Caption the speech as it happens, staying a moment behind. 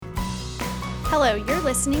Hello, you're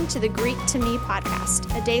listening to the Greek to Me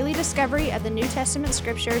podcast, a daily discovery of the New Testament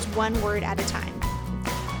scriptures one word at a time.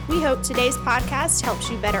 We hope today's podcast helps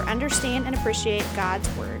you better understand and appreciate God's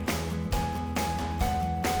word.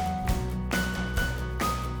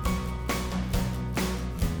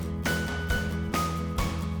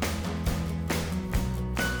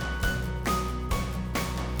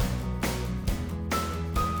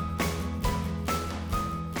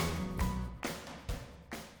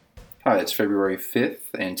 Hi, it's February 5th,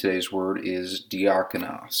 and today's word is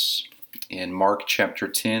diakonos. In Mark chapter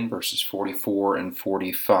 10, verses 44 and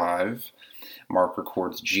 45, Mark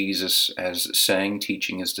records Jesus as saying,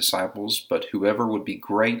 teaching his disciples, "But whoever would be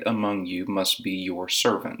great among you must be your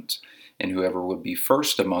servant, and whoever would be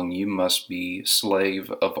first among you must be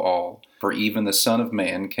slave of all. For even the Son of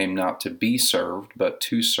Man came not to be served, but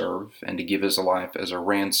to serve, and to give his life as a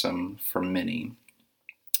ransom for many."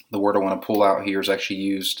 The word I want to pull out here is actually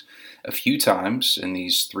used a few times in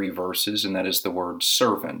these three verses, and that is the word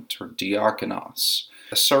servant, or diakonos.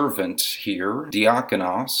 A servant here,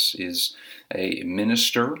 diakonos, is a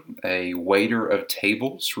minister, a waiter of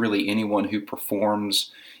tables, really anyone who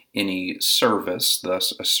performs any service,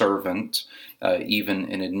 thus a servant, even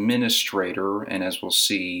an administrator, and as we'll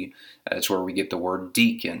see, that's where we get the word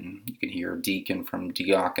deacon. You can hear deacon from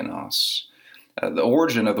diakonos. The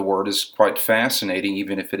origin of the word is quite fascinating,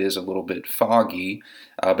 even if it is a little bit foggy,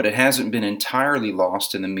 but it hasn't been entirely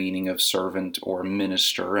lost in the meaning of servant or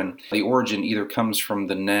minister. And the origin either comes from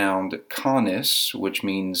the noun konis, which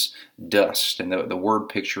means dust, and the word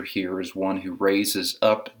picture here is one who raises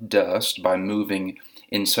up dust by moving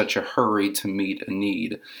in such a hurry to meet a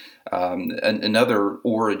need. Another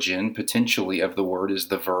origin, potentially, of the word is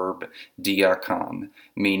the verb diakon,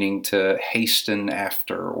 meaning to hasten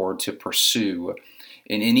after or to pursue.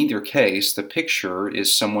 In either case, the picture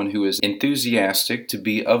is someone who is enthusiastic to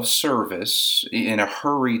be of service, in a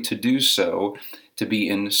hurry to do so, to be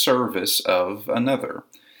in service of another.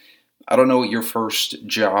 I don't know what your first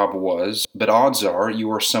job was, but odds are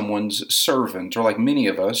you are someone's servant, or like many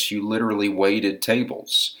of us, you literally waited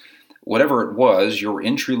tables. Whatever it was, your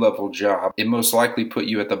entry-level job, it most likely put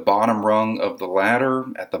you at the bottom rung of the ladder,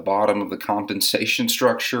 at the bottom of the compensation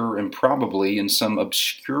structure, and probably in some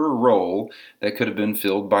obscure role that could have been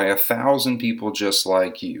filled by 1,000 people just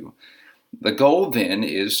like you. The goal then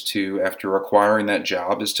is to, after acquiring that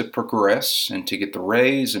job, is to progress and to get the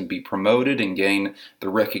raise and be promoted and gain the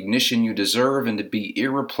recognition you deserve and to be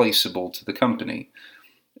irreplaceable to the company.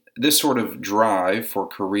 This sort of drive for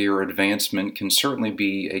career advancement can certainly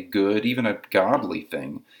be a good, even a godly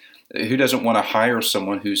thing. Who doesn't want to hire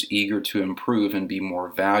someone who's eager to improve and be more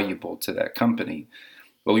valuable to that company?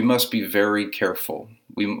 But we must be very careful.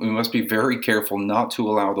 We must be very careful not to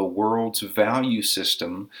allow the world's value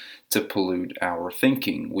system to pollute our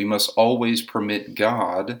thinking. We must always permit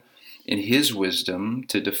God, in His wisdom,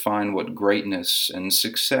 to define what greatness and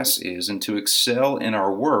success is and to excel in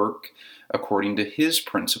our work according to His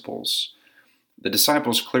principles. The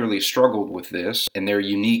disciples clearly struggled with this, and their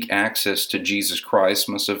unique access to Jesus Christ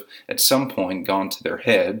must have at some point gone to their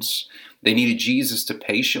heads. They needed Jesus to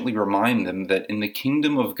patiently remind them that in the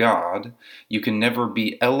kingdom of God, you can never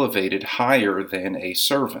be elevated higher than a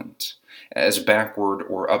servant, as backward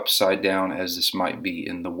or upside down as this might be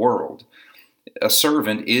in the world. A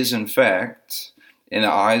servant is, in fact, in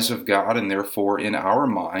the eyes of God, and therefore in our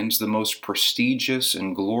minds, the most prestigious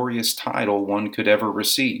and glorious title one could ever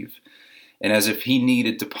receive. And as if he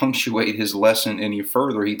needed to punctuate his lesson any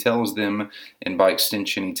further, he tells them, and by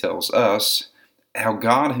extension he tells us, how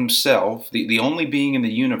God himself, the only being in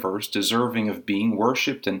the universe deserving of being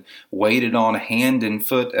worshipped and waited on hand and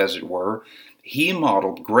foot, as it were, he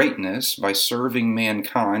modeled greatness by serving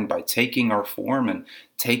mankind, by taking our form and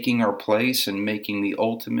taking our place and making the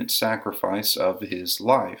ultimate sacrifice of his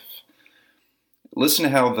life. Listen to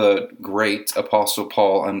how the great Apostle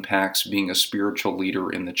Paul unpacks being a spiritual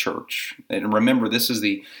leader in the church. And remember, this is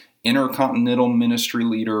the intercontinental ministry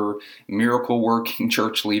leader, miracle-working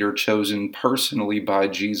church leader chosen personally by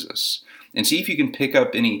Jesus. And see if you can pick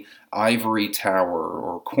up any ivory tower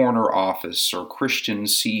or corner office or Christian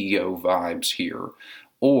CEO vibes here.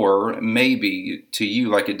 Or maybe to you,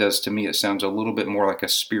 like it does to me, it sounds a little bit more like a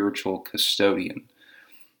spiritual custodian.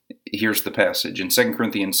 Here's the passage. In 2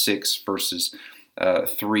 Corinthians 6, verses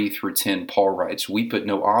 3 through 10, Paul writes, "We put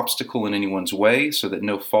no obstacle in anyone's way so that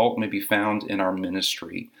no fault may be found in our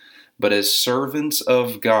ministry. But as servants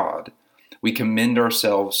of God, we commend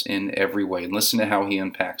ourselves in every way." And listen to how he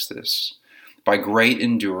unpacks this. "By great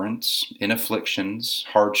endurance, in afflictions,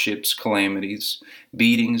 hardships, calamities,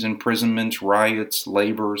 beatings, imprisonments, riots,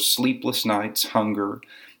 labors, sleepless nights, hunger,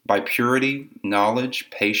 by purity, knowledge,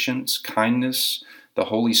 patience, kindness, the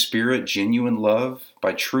Holy Spirit, genuine love,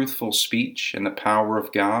 by truthful speech and the power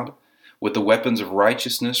of God, with the weapons of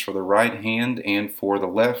righteousness for the right hand and for the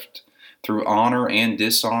left, through honor and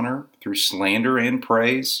dishonor, through slander and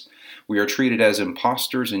praise. We are treated as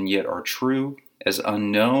impostors and yet are true, as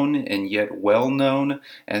unknown and yet well known,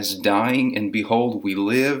 as dying and behold we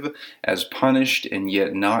live, as punished and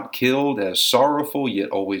yet not killed, as sorrowful yet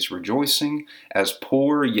always rejoicing, as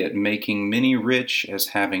poor yet making many rich, as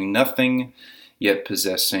having nothing yet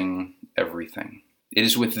possessing everything. It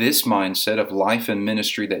is with this mindset of life and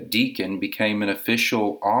ministry that deacon became an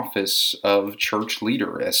official office of church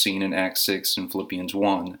leader, as seen in Acts 6 and Philippians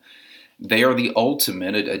 1. They are the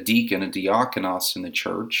ultimate, a deacon, a diakonos in the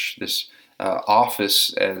church. This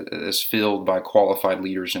office is filled by qualified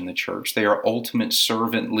leaders in the church. They are ultimate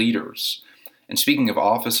servant leaders. And speaking of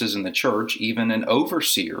offices in the church, even an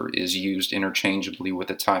overseer is used interchangeably with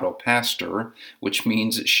the title pastor, which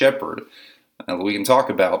means shepherd. We can talk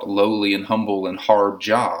about lowly and humble and hard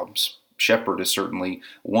jobs. Shepherd is certainly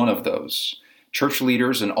one of those. Church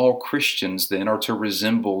leaders and all Christians then are to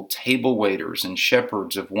resemble table waiters and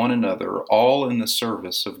shepherds of one another, all in the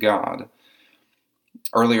service of God.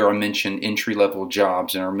 Earlier I mentioned entry-level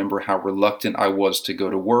jobs, and I remember how reluctant I was to go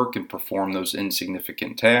to work and perform those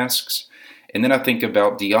insignificant tasks. And then I think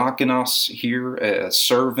about diakonos here, a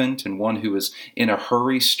servant and one who is in a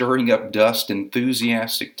hurry, stirring up dust,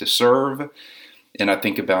 enthusiastic to serve. And I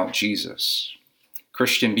think about Jesus.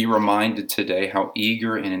 Christian, be reminded today how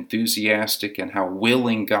eager and enthusiastic and how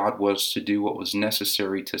willing God was to do what was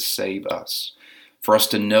necessary to save us, for us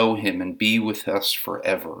to know Him and be with us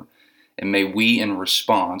forever. And may we, in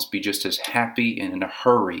response, be just as happy and in a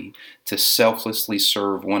hurry to selflessly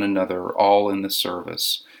serve one another, all in the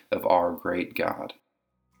service of our great God.